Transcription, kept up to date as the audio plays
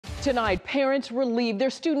Tonight, parents relieved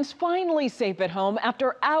their students finally safe at home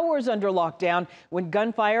after hours under lockdown when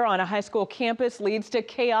gunfire on a high school campus leads to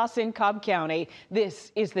chaos in Cobb County.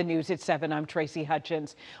 This is the news at 7. I'm Tracy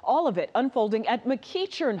Hutchins. All of it unfolding at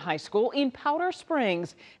McEachern High School in Powder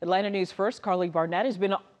Springs. Atlanta News First, Carly Barnett has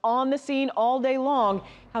been on the scene all day long.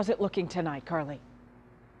 How's it looking tonight, Carly?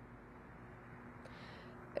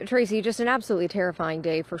 Tracy, just an absolutely terrifying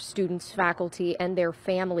day for students, faculty, and their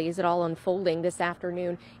families. It all unfolding this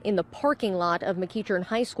afternoon in the parking lot of McEachern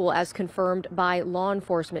High School, as confirmed by law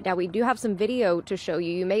enforcement. Now, we do have some video to show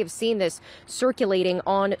you. You may have seen this circulating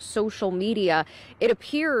on social media. It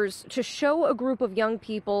appears to show a group of young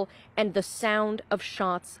people and the sound of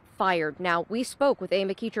shots fired. Now, we spoke with a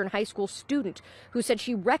McEachern High School student who said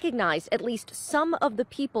she recognized at least some of the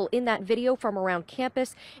people in that video from around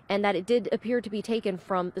campus and that it did appear to be taken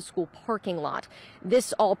from the school parking lot.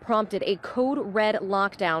 This all prompted a code red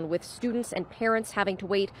lockdown, with students and parents having to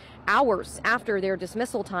wait hours after their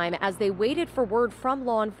dismissal time as they waited for word from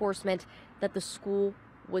law enforcement that the school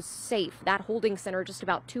was safe. That holding center just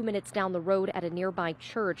about 2 minutes down the road at a nearby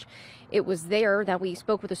church. It was there that we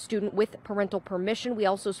spoke with a student with parental permission. We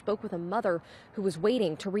also spoke with a mother who was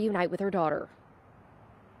waiting to reunite with her daughter.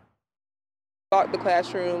 Locked the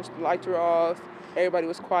classrooms, the lights were off, everybody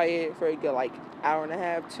was quiet for a good hour and a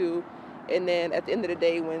half, 2. And then at the end of the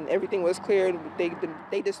day, when everything was cleared,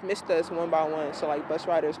 they dismissed us one by one. So bus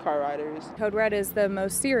riders, car riders. Code red is the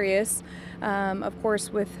most serious. Of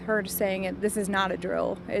course, with her saying it, this is not a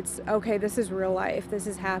drill. It's okay, this is real life, this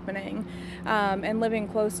is happening. And living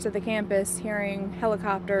close to the campus, hearing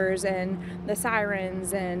helicopters and the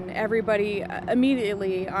sirens and everybody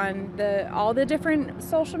immediately on all the different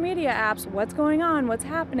social media apps, what's going on, what's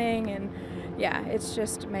happening, and yeah, it's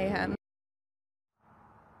just mayhem.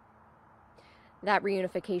 That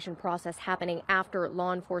reunification process happening after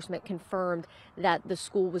law enforcement confirmed that the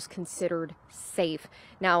school was considered safe.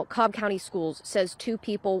 Now, Cobb County Schools says 2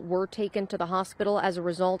 people were taken to the hospital as a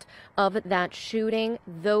result of that shooting.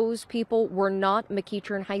 Those people were not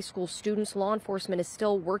McEachern High School students. Law enforcement is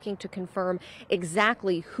still working to confirm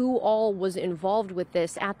exactly who all was involved with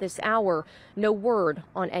this at this hour. No word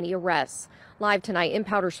on any arrests. Live tonight in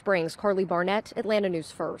Powder Springs, Carly Barnett, Atlanta News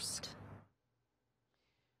First.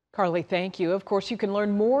 Carly, thank you. Of course, you can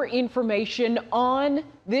learn more information on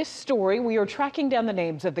this story. We are tracking down the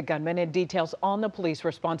names of the gunmen and details on the police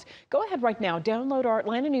response. Go ahead right now, download our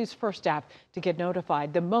Atlanta News First app to get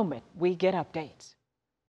notified the moment we get updates.